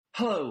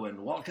Hello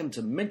and welcome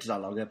to Mehta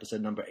Dialogue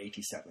episode number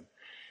 87.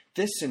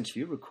 This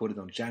interview, recorded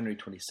on January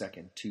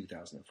 22nd,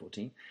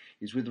 2014,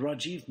 is with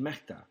Rajiv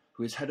Mehta,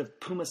 who is head of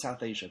Puma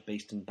South Asia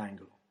based in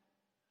Bangalore.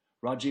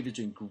 Rajiv is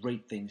doing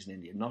great things in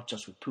India, not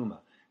just with Puma,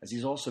 as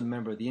he's also a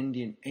member of the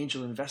Indian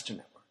Angel Investor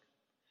Network.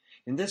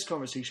 In this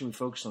conversation, we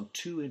focus on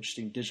two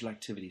interesting digital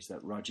activities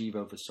that Rajiv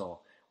oversaw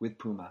with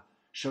Puma,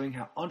 showing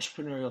how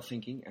entrepreneurial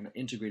thinking and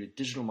integrated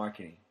digital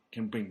marketing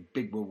can bring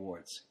big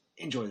rewards.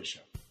 Enjoy the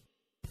show.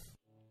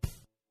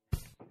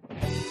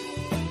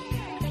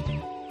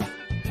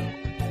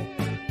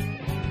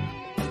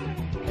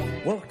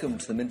 Welcome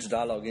to the Mehta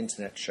Dialogue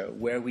Internet Show,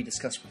 where we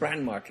discuss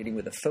brand marketing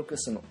with a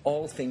focus on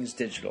all things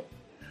digital.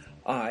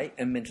 I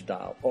am Mehta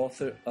Dial,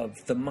 author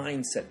of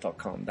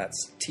TheMindset.com,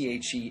 that's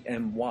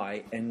TheMyndset,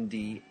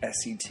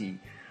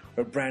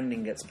 where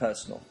branding gets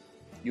personal.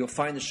 You'll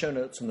find the show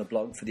notes on the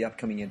blog for the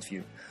upcoming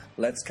interview.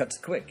 Let's cut to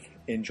the quick.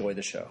 Enjoy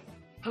the show.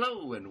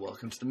 Hello and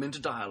welcome to the Mehta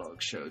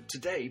Dialogue Show.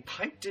 Today,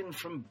 piped in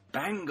from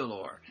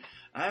Bangalore,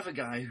 I have a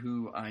guy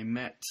who I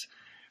met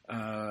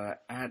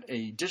at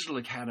a digital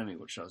academy,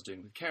 which I was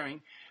doing with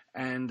Caring,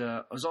 and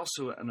I was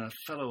also a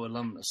fellow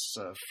alumnus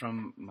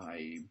from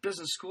my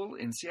business school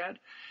in INSEAD,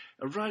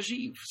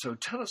 Rajiv. So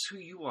tell us who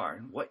you are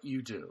and what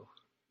you do.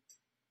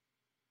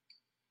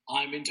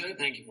 Hi, Minter.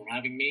 Thank you for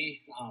having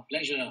me.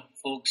 Pleasure,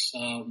 folks.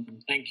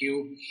 Thank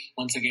you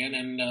once again.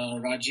 And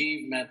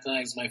Rajiv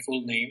Mehta is my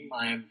full name.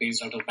 I am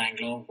based out of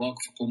Bangalore, work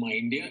for Puma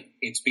India.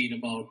 It's been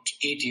about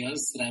 8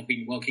 years that I've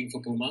been working for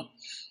Puma.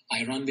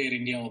 I run their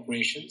India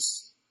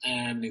operations.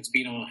 And it's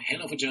been a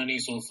hell of a journey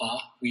so far.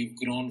 We've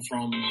grown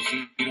from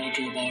 0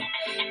 to about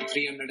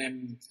 300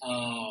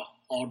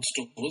 odd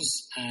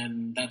stores,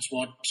 and that's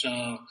what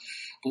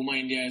Puma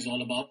India is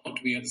all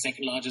about. We are the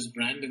second largest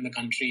brand in the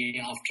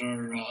country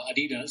after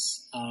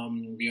Adidas.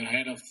 We are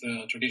ahead of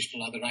the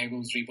traditional other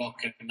rivals, Reebok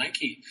and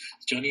Nike.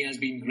 The journey has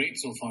been great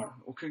so far.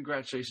 Well,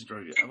 congratulations,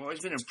 Rajiv. I've always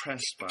been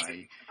impressed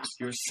by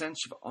your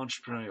sense of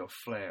entrepreneurial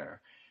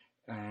flair.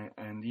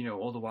 And you know,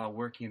 all the while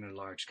working in a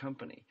large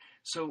company.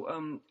 So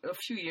a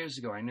few years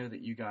ago, I know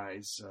that you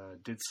guys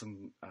did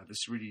some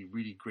this really,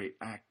 really great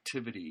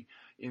activity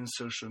in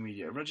social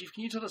media. Rajiv,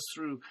 can you tell us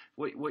through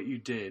what you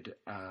did?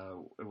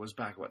 It was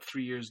back, about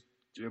 3 years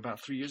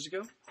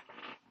ago?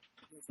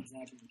 Yes,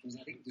 exactly. It was,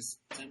 I think,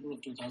 December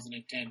of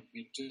 2010.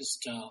 We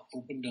just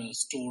opened a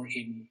store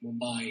in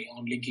Mumbai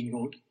on Linking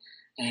Road.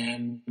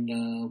 And,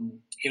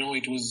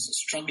 it was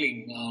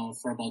struggling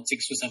for about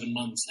 6 to 7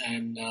 months,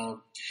 and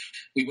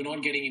we were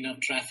not getting enough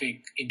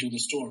traffic into the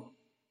store.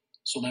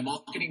 So my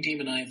marketing team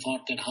and I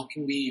thought that how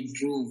can we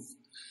improve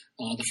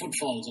the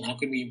footfalls and how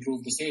can we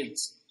improve the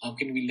sales? How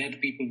can we let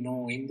people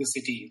know in the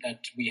city that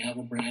we have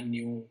a brand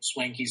new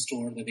swanky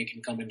store that they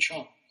can come and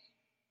shop?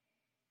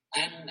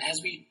 And as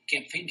we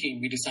kept thinking,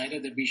 we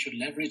decided that we should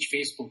leverage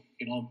Facebook.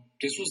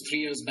 This was 3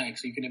 years back,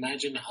 so you can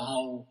imagine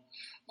how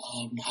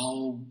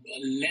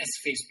less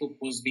Facebook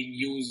was being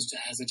used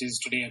as it is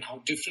today, and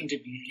how different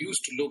it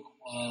used to look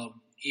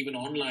even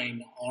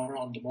online or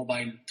on the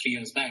mobile 3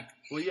 years back.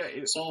 Well,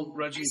 yeah. So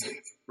Rajiv,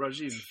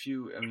 if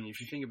you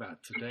think about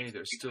it today,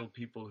 there's still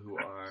people who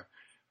are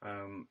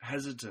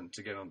hesitant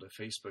to get onto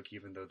Facebook,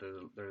 even though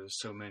there's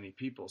so many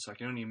people. So I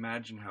can only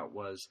imagine how it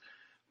was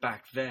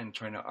back then,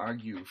 trying to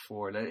argue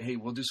for, hey,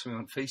 we'll do something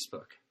on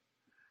Facebook.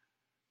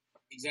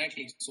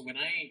 Exactly. So when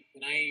I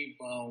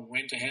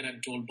went ahead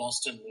and told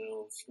Boston,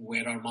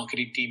 where our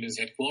marketing team is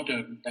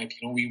headquartered, that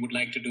we would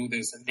like to do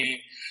this, and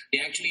they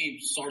actually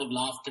sort of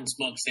laughed and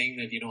smirked, saying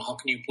that how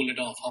can you pull it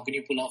off? How can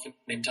you pull off an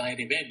entire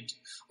event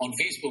on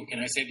Facebook?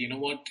 And I said, you know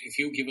what? If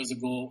you give us a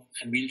go,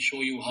 and we'll show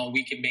you how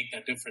we can make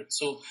that difference.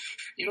 So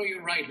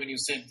you're right when you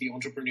said the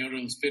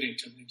entrepreneurial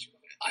spirit.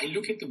 I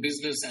look at the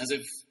business as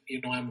if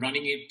I'm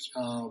running it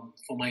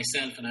for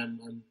myself, and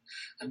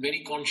I'm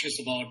very conscious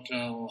about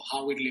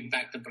how it will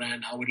impact the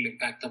brand, how it will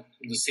impact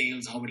the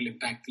sales, how it will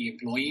impact the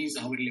employees,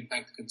 how it will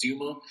impact the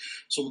consumer.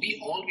 So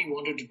all we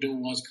wanted to do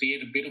was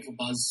create a bit of a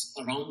buzz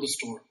around the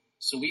store.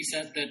 So we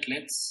said that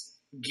let's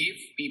give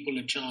people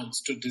a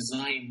chance to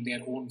design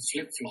their own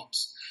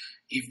flip-flops.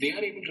 If they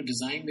are able to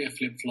design their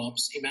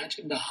flip-flops,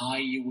 imagine the high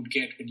you would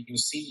get when you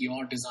see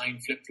your design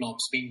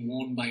flip-flops being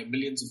worn by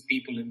millions of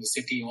people in the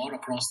city or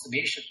across the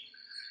nation.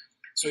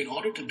 So in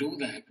order to do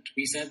that,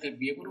 we said that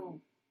we are going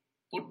to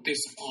put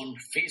this on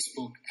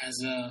Facebook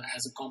as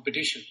a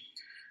competition.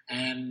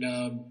 And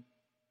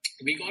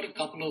we got a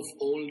couple of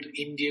old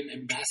Indian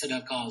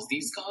ambassador cars.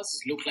 These cars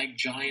look like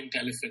giant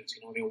elephants.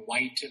 They're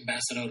white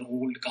ambassador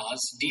old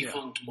cars,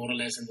 defunct more or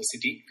less in the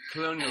city.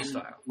 Colonial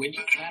style. When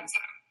you have...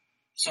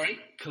 Sorry?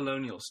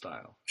 Colonial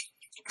style.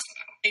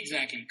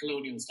 Exactly,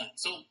 colonial style.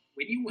 So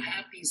when you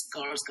have these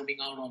cars coming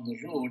out on the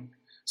road,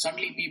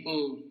 suddenly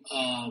people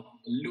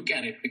look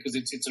at it because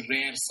it's a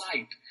rare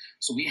sight.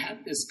 So we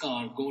had this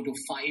car go to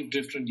 5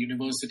 different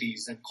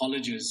universities and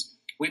colleges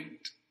with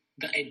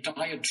the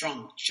entire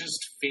trunk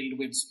just filled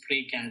with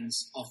spray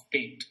cans of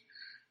paint.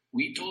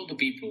 We told the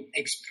people,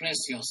 express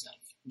yourself.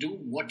 Do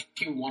what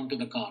you want to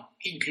the car,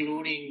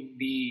 including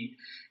the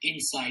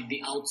inside,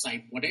 the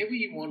outside, whatever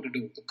you want to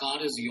do. The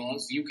car is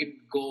yours. You can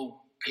go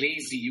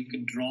crazy. You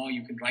can draw,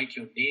 you can write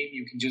your name,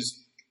 you can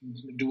just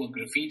do a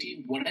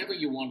graffiti, whatever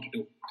you want to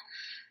do.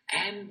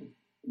 And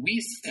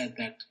we said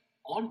that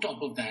on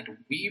top of that,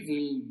 we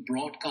will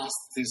broadcast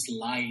this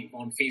live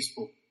on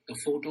Facebook, the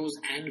photos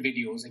and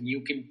videos, and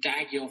you can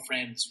tag your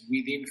friends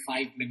within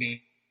 5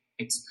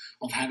 minutes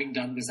of having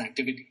done this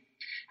activity.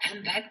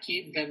 And that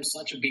gave them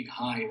such a big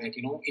high that,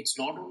 it's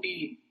not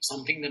only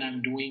something that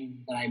I'm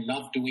doing, that I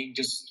love doing,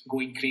 just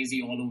going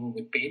crazy all over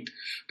with paint,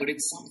 but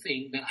it's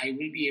something that I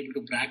will be able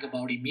to brag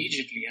about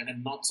immediately, and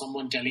then not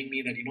someone telling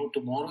me that,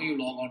 tomorrow you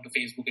log on to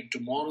Facebook and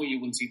tomorrow you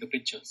will see the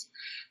pictures.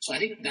 So I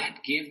think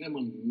that gave them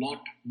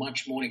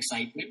much more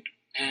excitement.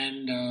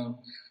 And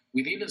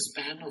within a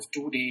span of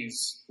 2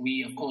 days,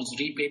 we, of course,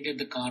 repainted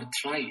the car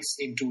thrice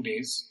in 2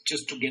 days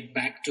just to get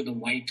back to the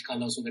white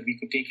color so that we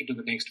could take it to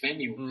the next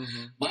venue.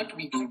 Mm-hmm. But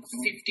we got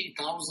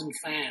 50,000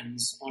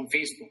 fans on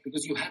Facebook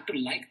because you have to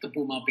like the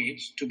Puma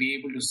page to be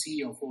able to see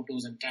your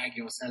photos and tag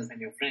yourself and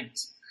your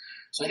friends.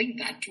 So I think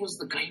that was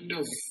the kind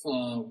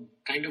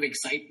of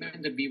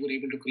excitement that we were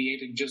able to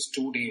create in just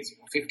 2 days.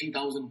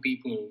 50,000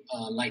 people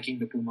liking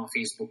the Puma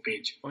Facebook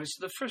page. Well,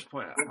 so the first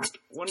point,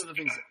 one of the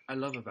things I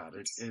love about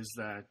it is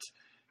that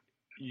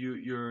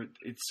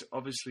it's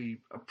obviously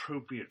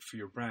appropriate for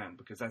your brand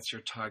because that's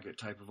your target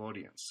type of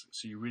audience.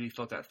 So you really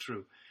thought that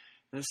through.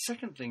 And the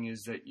second thing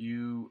is that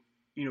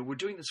we're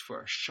doing this for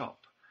a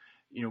shop.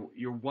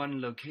 You're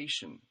one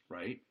location,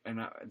 right?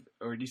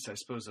 Or at least I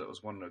suppose that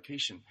was one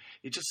location.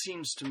 It just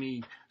seems to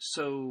me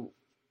so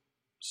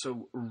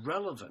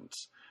relevant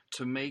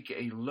to make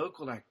a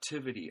local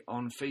activity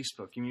on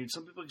Facebook.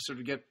 Some people sort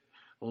of get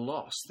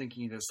lost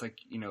thinking that's like,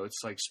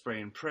 it's like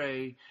spray and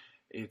pray.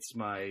 It's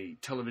my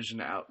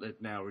television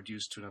outlet now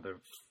reduced to another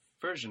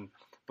version.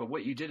 But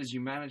what you did is you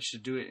managed to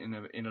do it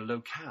in a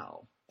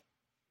locale.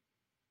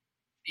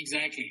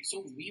 Exactly.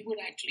 So we were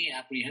actually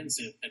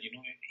apprehensive that,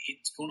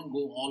 it's going to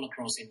go all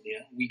across India.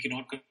 We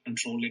cannot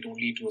control it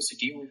only to a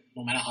city.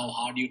 No matter how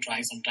hard you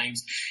try,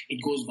 sometimes it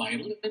goes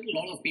viral and a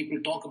lot of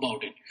people talk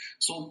about it.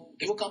 So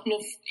there were a couple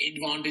of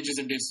advantages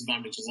and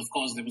disadvantages. Of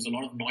course, there was a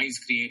lot of noise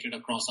created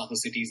across other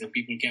cities and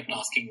people kept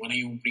asking, when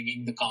are you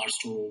bringing the cars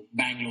to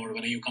Bangalore?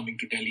 When are you coming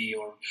to Delhi?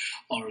 Or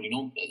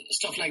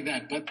stuff like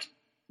that. But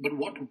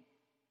what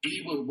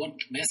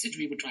message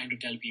we were trying to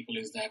tell people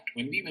is that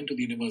when we went to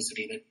the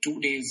university, that 2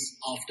 days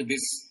after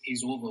this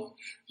is over,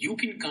 you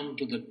can come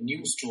to the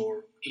new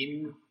store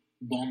in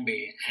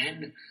Bombay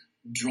and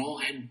draw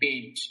and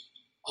paint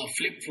a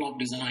flip-flop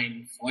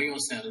design for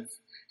yourself,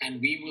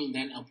 and we will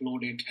then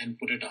upload it and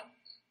put it up.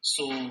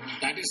 So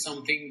that is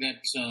something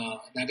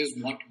that is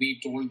what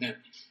we told them.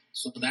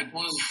 So that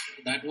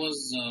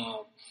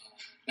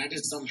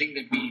is something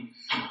that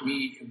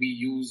we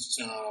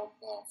used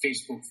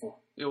Facebook for.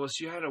 Yeah, well,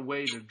 so you had a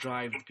way to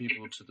drive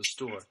people to the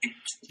store.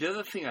 The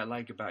other thing I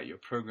like about your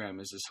program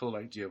is this whole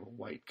idea of a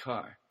white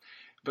car,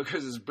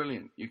 because it's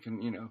brilliant. You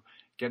can,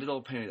 get it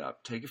all painted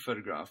up, take a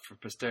photograph for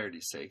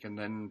posterity's sake, and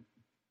then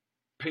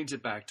paint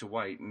it back to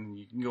white, and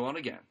you can go on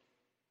again.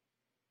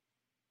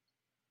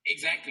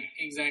 Exactly.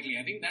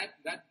 I think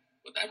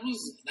that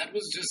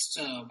was just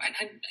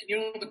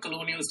the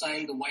colonial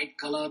style, the white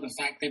color, the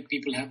fact that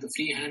people have the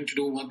free hand to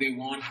do what they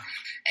want,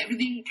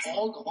 everything,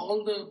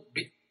 all the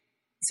bits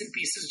and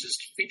pieces just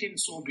fit in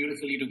so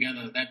beautifully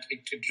together that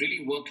it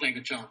really worked like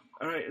a charm.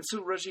 All right,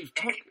 so Rajiv,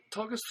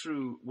 talk us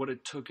through what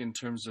it took in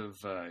terms of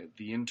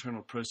the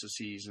internal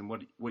processes and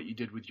what you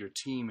did with your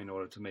team in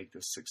order to make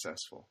this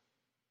successful.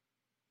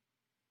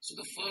 So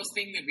the first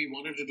thing that we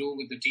wanted to do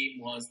with the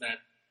team was that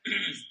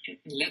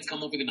let's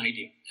come up with an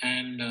idea.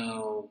 And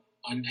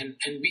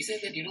we said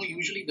that,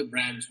 usually the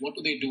brands, what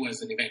do they do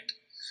as an event?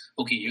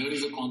 Okay, here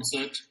is a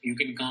concert. You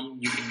can come,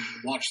 you can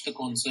watch the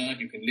concert,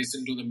 you can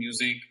listen to the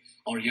music,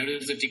 or here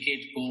is a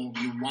ticket, go,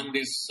 you won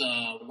this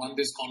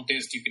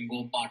contest, you can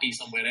go party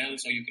somewhere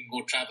else, or you can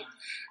go travel.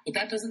 But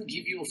that doesn't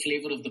give you a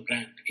flavor of the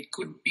brand. It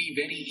could be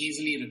very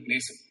easily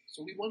replaceable.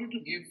 So we wanted to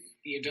give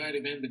the entire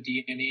event the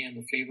DNA and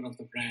the flavor of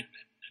the brand.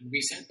 And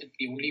we said that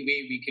the only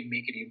way we can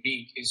make it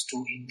unique is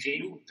to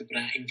include the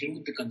brand,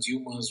 include the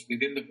consumers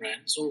within the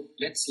brand. So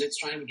let's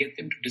try and get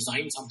them to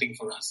design something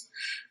for us.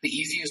 The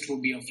easiest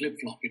would be a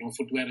flip-flop.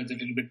 Footwear is a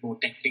little bit more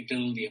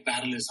technical. The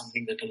apparel is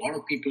something that a lot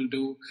of people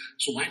do.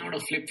 So why not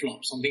a flip-flop?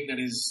 Something that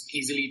is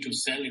easily to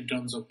sell in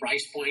terms of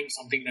price point,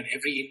 something that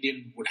every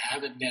Indian would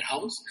have in their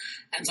house,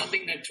 and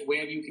something that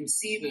where you can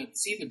see the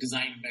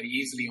design very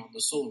easily on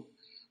the sole.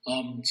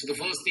 So the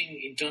first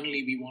thing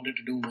internally we wanted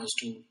to do was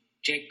to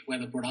check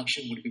whether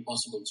production would be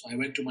possible. So I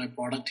went to my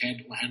product head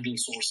who handled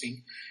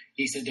sourcing.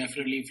 He said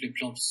definitely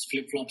flip-flops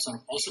are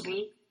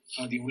possible.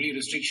 The only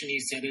restriction he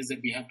said is that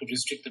we have to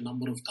restrict the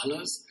number of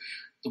colors.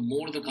 The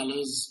more the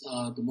colors,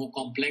 the more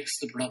complex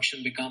the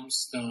production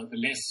becomes, the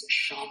less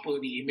sharper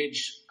the image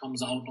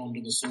comes out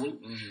onto the sole.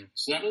 Mm-hmm.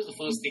 So that was the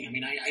first thing. I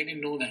mean, I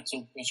didn't know that.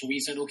 So we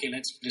said, okay,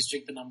 let's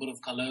restrict the number of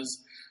colors.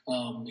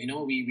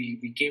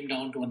 We came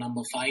down to a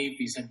number 5.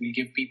 We said we'll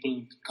give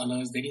people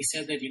colors. Then he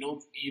said that,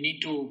 you need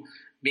to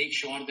make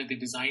sure that they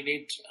design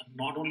it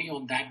not only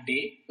on that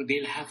day, but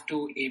they'll have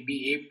to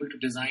be able to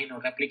design or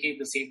replicate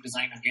the same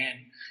design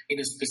again in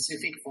a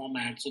specific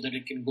format so that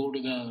it can go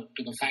to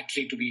the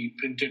factory to be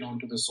printed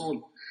onto the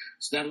sole.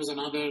 So that was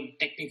another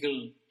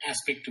technical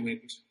aspect to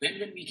it. Then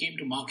when we came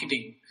to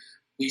marketing,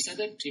 we said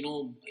that,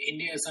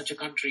 India is such a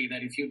country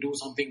that if you do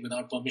something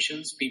without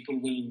permissions, people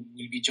will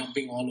be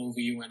jumping all over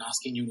you and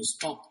asking you to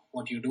stop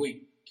what you're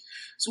doing.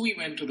 So we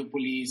went to the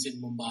police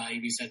in Mumbai.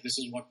 We said, this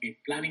is what we're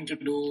planning to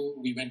do.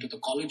 We went to the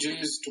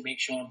colleges to make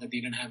sure that they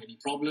didn't have any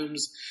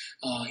problems.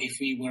 If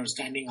we were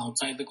standing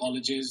outside the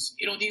colleges,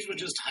 these were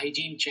just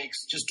hygiene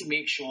checks just to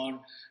make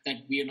sure that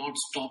we are not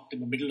stopped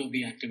in the middle of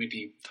the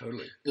activity.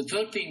 Totally. The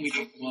third thing we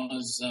did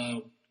was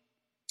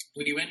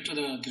we went to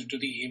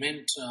the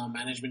event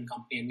management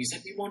company and we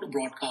said, we want to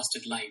broadcast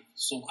it live.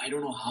 So I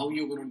don't know how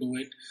you're going to do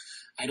it.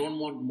 I don't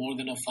want more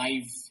than a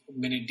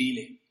 5-minute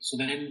delay. So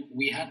then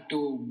we had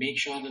to make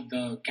sure that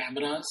the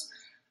cameras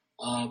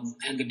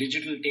and the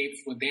digital tapes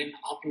were then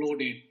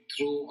uploaded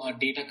through a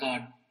data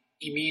card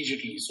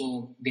immediately.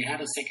 So they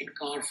had a second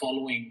card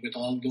following with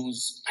all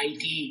those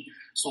IT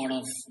sort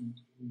of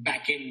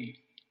backend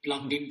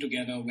plugged in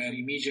together, where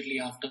immediately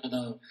after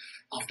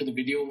the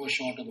video was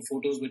shot or the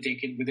photos were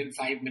taken, within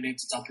 5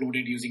 minutes it's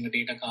uploaded using a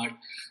data card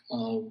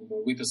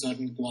with a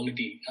certain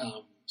quality.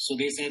 So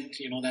they said,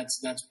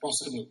 that's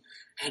possible.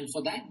 And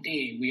for that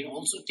day, we had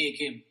also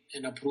taken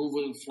an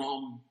approval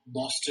from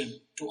Boston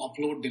to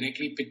upload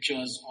directly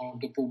pictures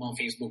onto Puma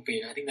Facebook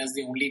page. I think that's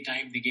the only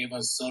time they gave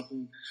us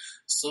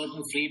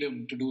certain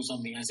freedom to do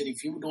something. I said,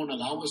 if you don't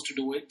allow us to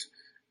do it,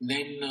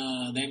 then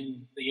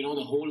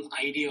the whole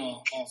idea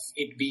of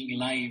it being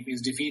live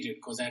is defeated,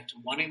 because at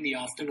 1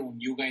 p.m,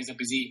 you guys are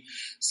busy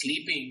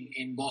sleeping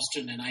in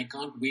Boston, and I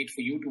can't wait for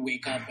you to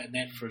wake up, and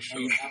then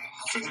you have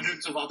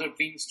hundreds of other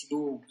things to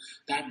do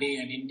that day,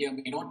 and India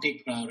may not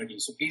take priority.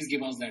 So please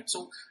give us that.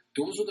 So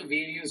those are the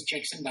various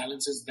checks and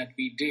balances that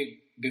we did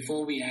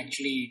before we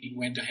actually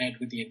went ahead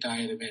with the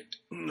entire event.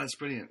 That's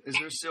brilliant. Is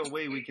there still a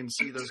way we can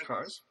see those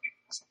cars?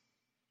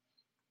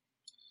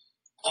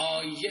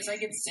 Yes, I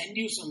can send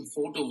you some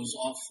photos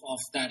of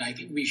that. I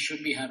think we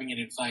should be having it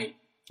in file.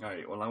 All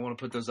right. Well, I want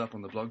to put those up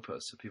on the blog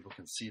post so people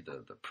can see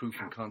the proof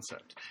and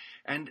concept.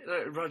 And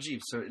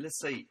Rajiv, so let's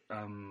say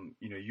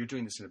you're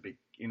doing this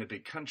in a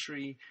big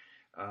country.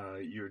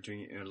 You're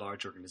doing it in a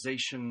large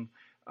organization.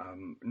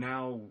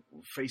 Now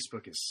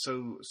Facebook is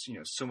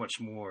so much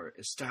more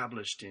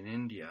established in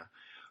India.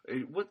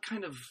 What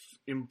kind of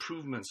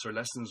improvements or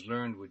lessons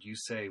learned would you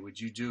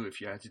do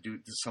if you had to do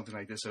something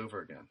like this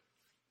over again?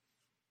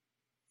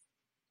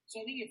 So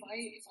I think if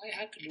I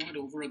had to do it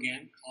over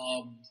again,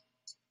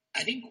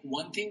 I think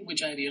one thing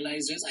which I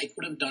realized is I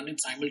could have done it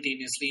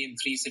simultaneously in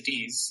 3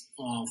 cities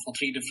for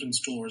 3 different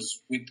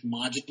stores with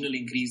marginal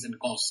increase in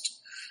cost.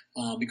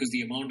 Because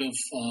the amount of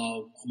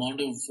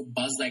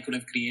buzz I could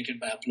have created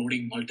by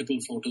uploading multiple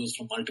photos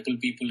from multiple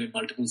people in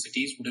multiple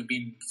cities would have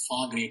been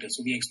far greater.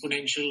 So the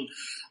exponential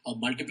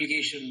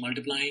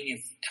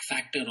multiplying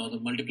factor or the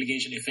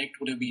multiplication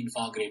effect would have been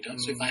far greater.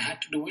 So if I had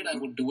to do it, I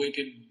would do it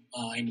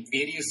in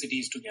various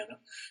cities together.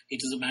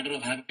 It is a matter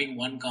of having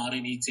one car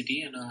in each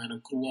city and a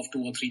crew of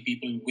 2 or 3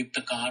 people with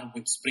the car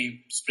with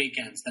spray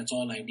cans. That's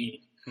all I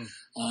need.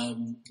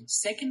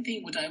 Second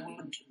thing,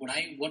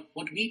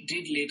 what we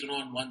did later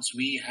on once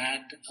we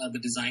had the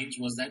designs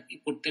was that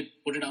we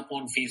put it up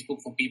on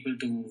Facebook for people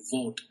to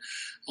vote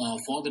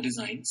for the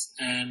designs,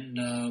 and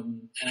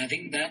I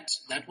think that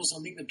was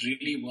something that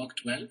really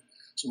worked well.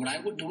 So what I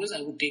would do is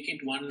I would take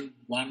it one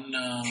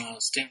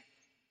step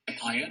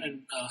higher,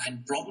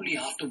 and probably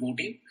after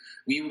voting,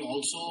 we would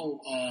also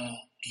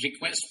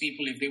request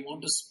people if they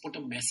want to put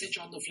a message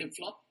on the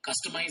flip-flop,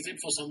 customize it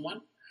for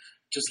someone.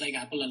 Just like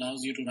Apple allows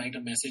you to write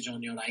a message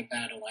on your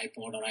iPad or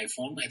iPod or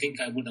iPhone, I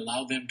think I would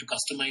allow them to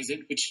customize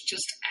it, which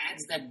just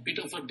adds that bit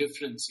of a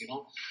difference,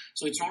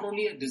 So it's not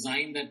only a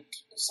design that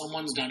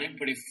someone's done it,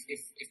 but if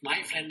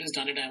my friend has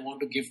done it, I want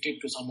to gift it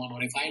to someone,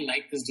 or if I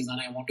like this design,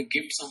 I want to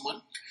gift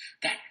someone.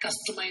 That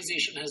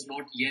customization has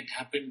not yet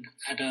happened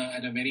at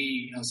a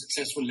very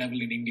successful level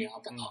in India.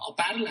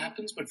 Apparel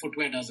happens, but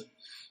footwear doesn't.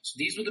 So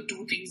these were the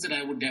 2 things that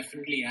I would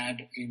definitely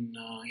add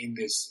in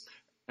this.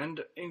 And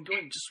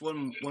going just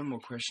one more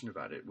question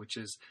about it, which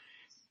is,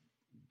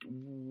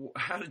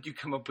 how did you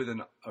come up with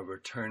a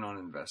return on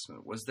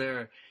investment? Was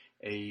there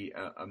a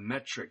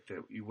metric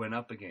that you went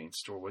up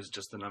against, or was it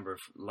just the number of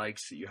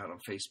likes that you had on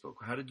Facebook?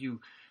 How did you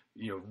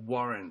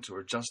warrant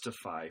or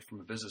justify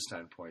from a business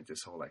standpoint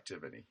this whole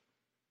activity?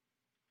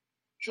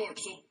 Sure.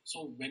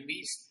 So when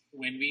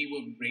we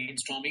were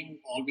brainstorming,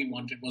 all we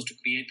wanted was to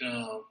create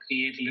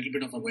a little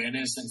bit of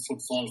awareness and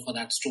footfall for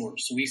that store.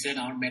 So we said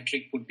our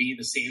metric would be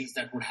the sales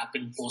that would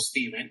happen post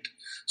the event.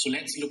 So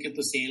let's look at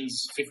the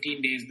sales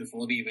 15 days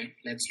before the event.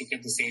 Let's look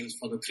at the sales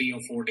for the 3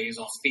 or 4 days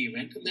of the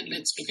event. And then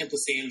let's look at the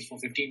sales for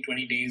 15,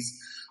 20 days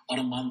or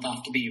a month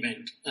after the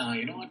event.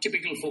 A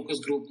typical focus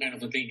group kind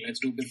of a thing. Let's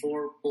do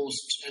before,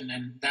 post, and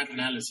then that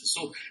analysis.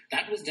 So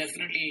that was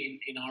definitely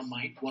in our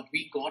mind. What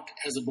we got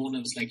as a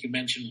bonus, like you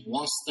mentioned,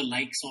 was the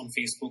likes on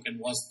Facebook and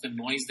was the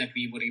noise that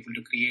we were able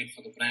to create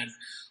for the brand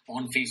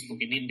on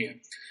Facebook in India.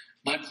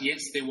 But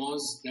yes, there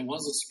was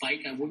a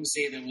spike. I wouldn't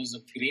say there was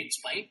a great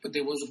spike, but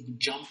there was a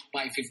jump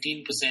by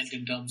 15%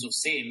 in terms of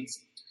sales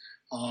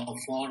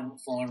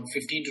for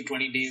 15 to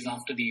 20 days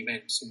after the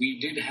event. So we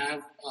did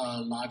have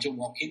larger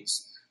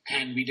walk-ins,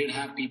 and we did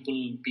have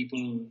people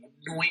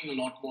knowing a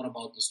lot more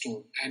about the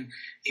store. And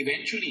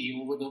eventually,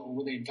 over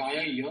the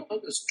entire year,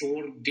 the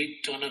store did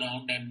turn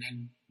around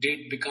and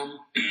did become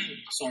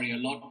a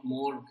lot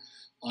more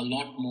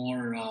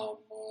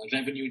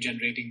revenue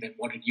generating than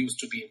what it used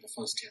to be in the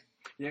first year.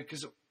 Yeah,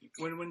 because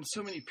when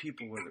so many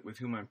people with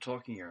whom I'm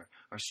talking are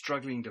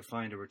struggling to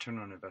find a return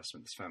on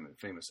investment, this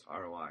famous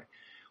ROI,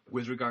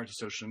 with regard to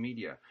social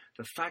media,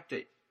 the fact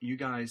that you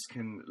guys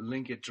can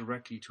link it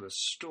directly to a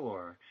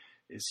store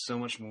is so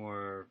much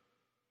more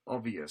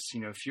obvious.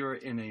 If you're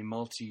in a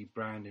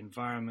multi-brand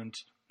environment,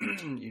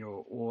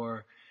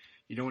 or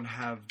you don't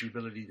have the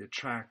ability to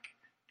track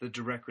the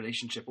direct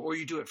relationship, or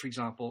you do it, for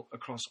example,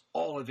 across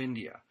all of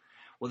India,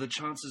 well, the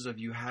chances of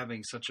you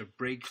having such a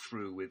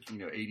breakthrough with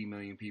 80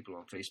 million people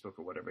on Facebook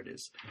or whatever it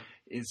is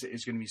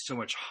going to be so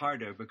much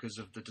harder because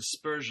of the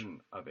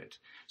dispersion of it.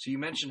 So you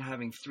mentioned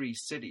having 3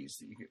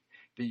 cities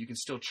that you can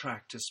still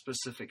track to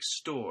specific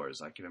stores,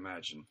 I can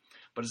imagine,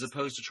 but as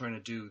opposed to trying to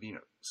do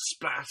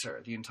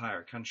splatter the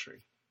entire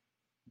country.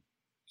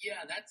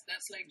 Yeah,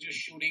 that's like just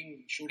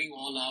shooting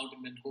all out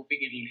and then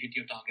hoping it'll hit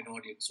your target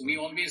audience. So we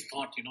always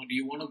thought, do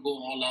you want to go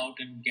all out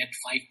and get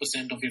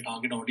 5% of your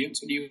target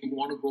audience, or do you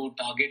want to go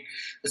target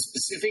a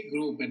specific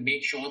group and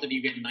make sure that you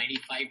get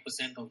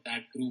 95% of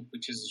that group,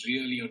 which is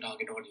really your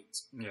target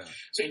audience? Yeah.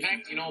 So in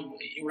fact, you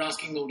were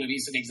asking about a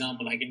recent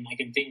example. I can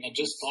think. I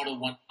just thought of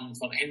one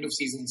for end of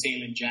season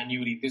sale in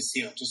January this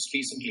year, just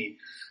recently.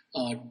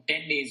 10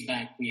 days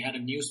back, we had a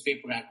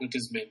newspaper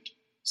advertisement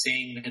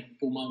saying that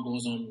Puma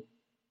goes on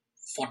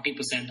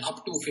 40%,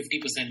 up to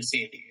 50%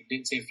 sale. It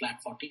didn't say flat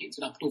 40, it's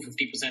up to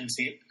 50%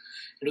 sale.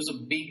 It was a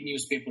big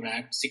newspaper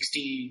ad,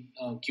 60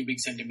 cubic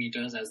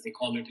centimeters, as they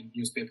call it in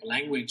newspaper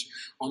language,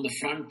 on the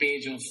front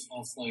page of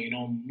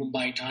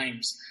Mumbai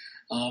Times.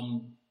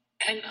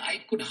 And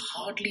I could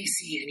hardly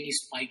see any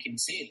spike in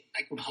sale.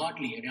 I could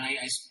hardly.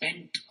 I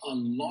spent a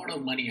lot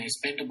of money. I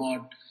spent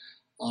about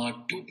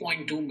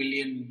 2.2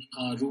 million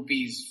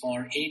rupees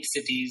for 8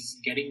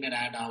 cities, getting that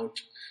ad out.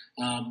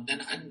 And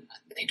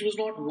it was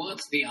not worth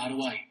the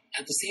ROI.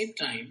 At the same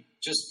time,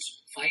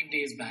 just 5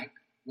 days back,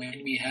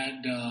 when we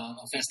had a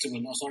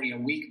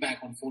week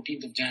back on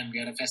 14th of Jan, we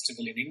had a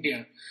festival in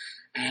India.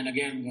 And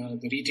again,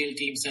 the retail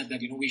team said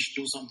that, we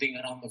should do something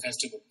around the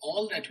festival.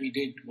 All that we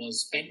did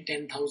was spend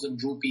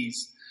 10,000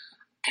 rupees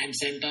and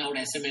sent out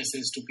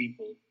SMSs to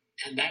people.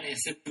 And that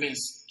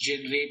SMS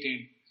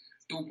generated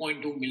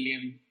 2.2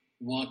 million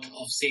worth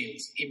of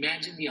sales.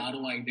 Imagine the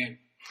ROI then.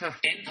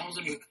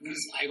 10,000 rupees,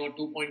 I got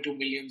 2.2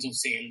 millions of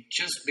sale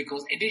just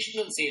because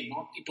additional sale,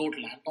 not the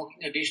total. I'm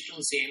talking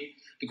additional sale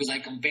because I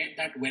compared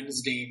that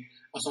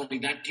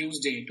that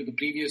Tuesday to the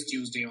previous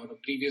Tuesday or the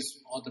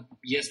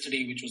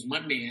yesterday, which was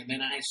Monday, and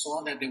then I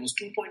saw that there was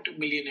 2.2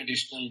 million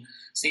additional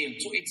sales.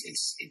 So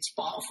it's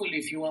powerful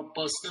if you are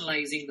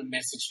personalizing the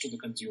message to the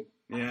consumer.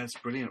 Yeah, it's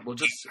brilliant. Well,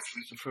 just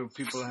for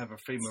people who have a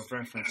frame of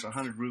reference,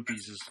 100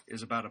 rupees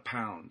is about a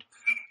pound,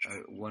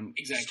 one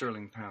exactly.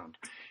 Sterling pound.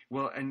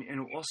 Well, and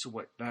also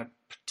what that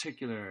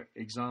particular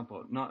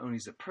example, not only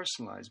is it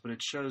personalized, but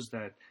it shows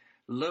that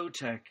low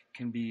tech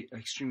can be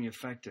extremely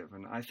effective.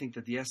 And I think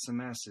that the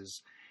SMS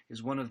is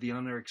one of the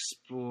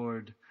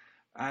unexplored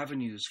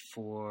avenues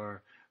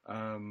for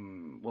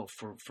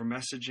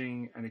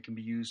messaging, and it can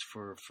be used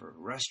for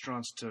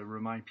restaurants to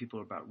remind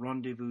people about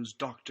rendezvous,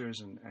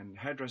 doctors and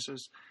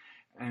hairdressers.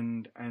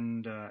 And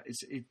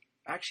it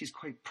actually is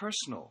quite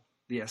personal,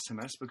 the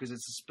SMS, because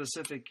it's a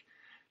specific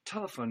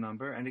telephone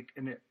number, and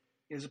it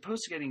as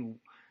opposed to getting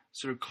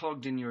sort of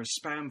clogged in your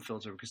spam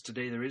filter, because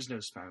today there is no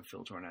spam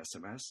filter on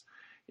SMS,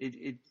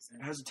 it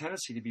has a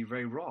tendency to be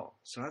very raw.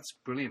 So that's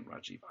brilliant,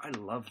 Rajiv. I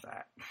love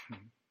that.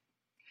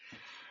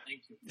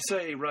 Thank you. So,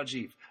 hey,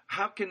 Rajiv,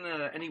 how can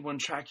anyone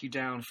track you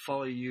down,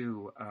 follow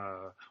you,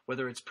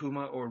 whether it's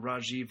Puma or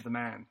Rajiv the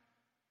man?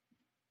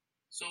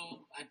 So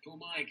at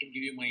Puma, I can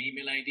give you my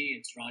email ID.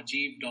 It's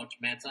rajiv.mehta,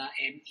 Mehta,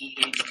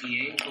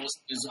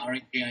 first is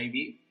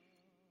RHIV,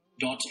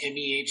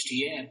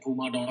 .mehta at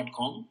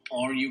puma.com,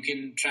 or you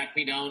can track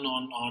me down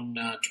on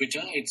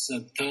Twitter. It's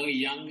The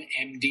Young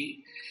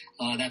MD.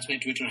 That's my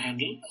Twitter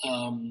handle,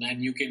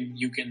 and you can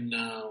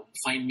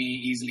find me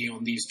easily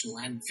on these two.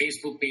 And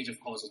Facebook page, of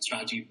course, it's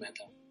Rajiv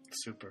Mehta.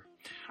 Super.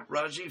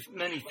 Rajiv,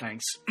 many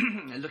thanks.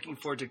 Looking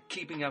forward to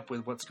keeping up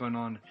with what's going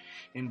on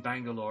in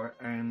Bangalore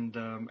and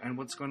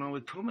what's going on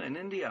with Puma in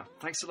India.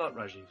 Thanks a lot,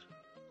 Rajiv.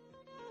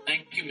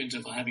 Thank you,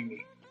 Minter, for having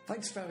me.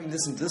 Thanks for having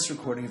listened to this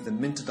recording of the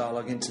Minter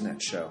Dialogue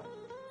Internet Show.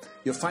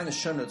 You'll find the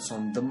show notes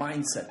on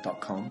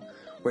themindset.com,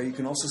 where you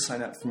can also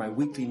sign up for my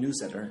weekly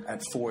newsletter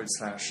at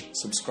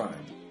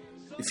 /subscribe.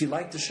 If you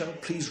like the show,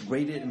 please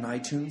rate it in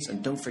iTunes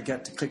and don't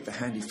forget to click the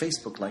handy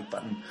Facebook like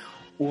button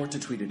or to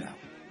tweet it out.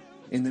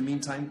 In the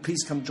meantime,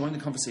 please come join the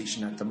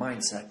conversation at The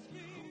Mindset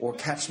or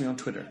catch me on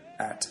Twitter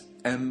at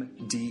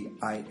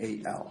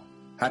MDIAL.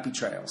 Happy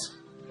trails.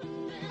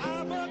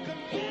 I'm a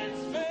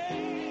convinced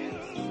man.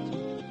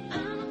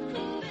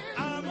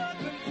 I'm a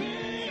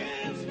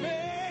convinced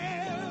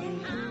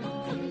man.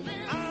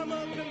 I'm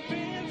a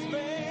convinced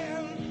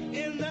man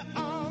in the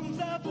arms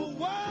of a woman.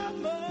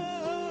 I'm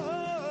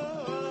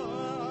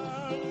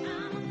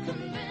a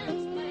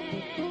convinced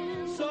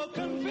man. So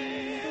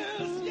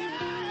convinced, yeah.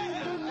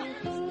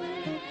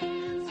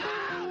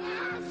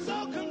 I'm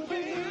so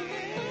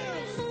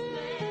convinced.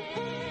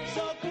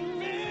 So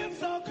convinced,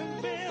 so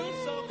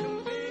convinced, so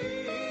convinced.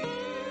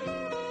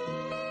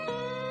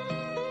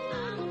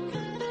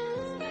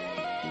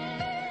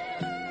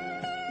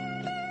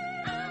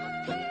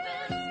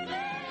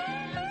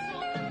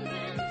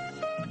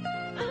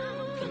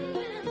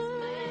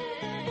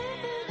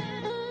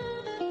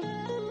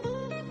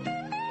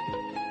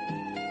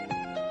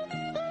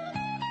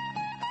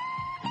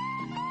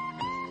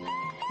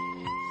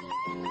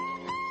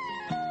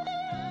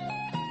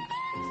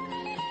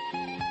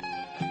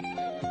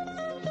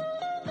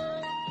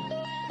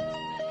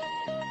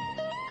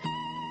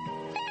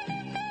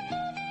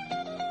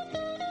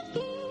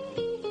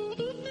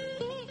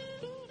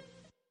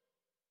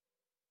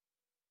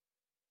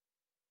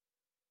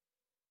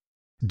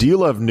 Do you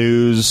love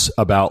news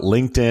about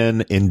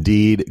LinkedIn,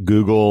 Indeed,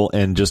 Google,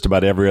 and just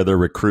about every other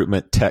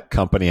recruitment tech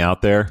company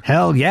out there?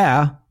 Hell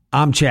yeah.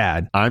 I'm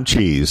Chad. I'm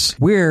Cheese.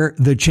 We're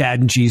the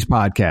Chad and Cheese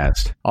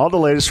Podcast. All the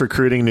latest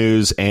recruiting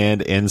news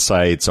and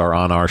insights are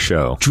on our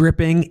show.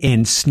 Dripping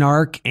in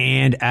snark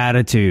and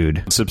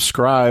attitude.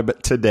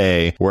 Subscribe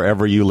today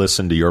wherever you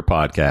listen to your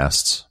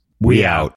podcasts. We out.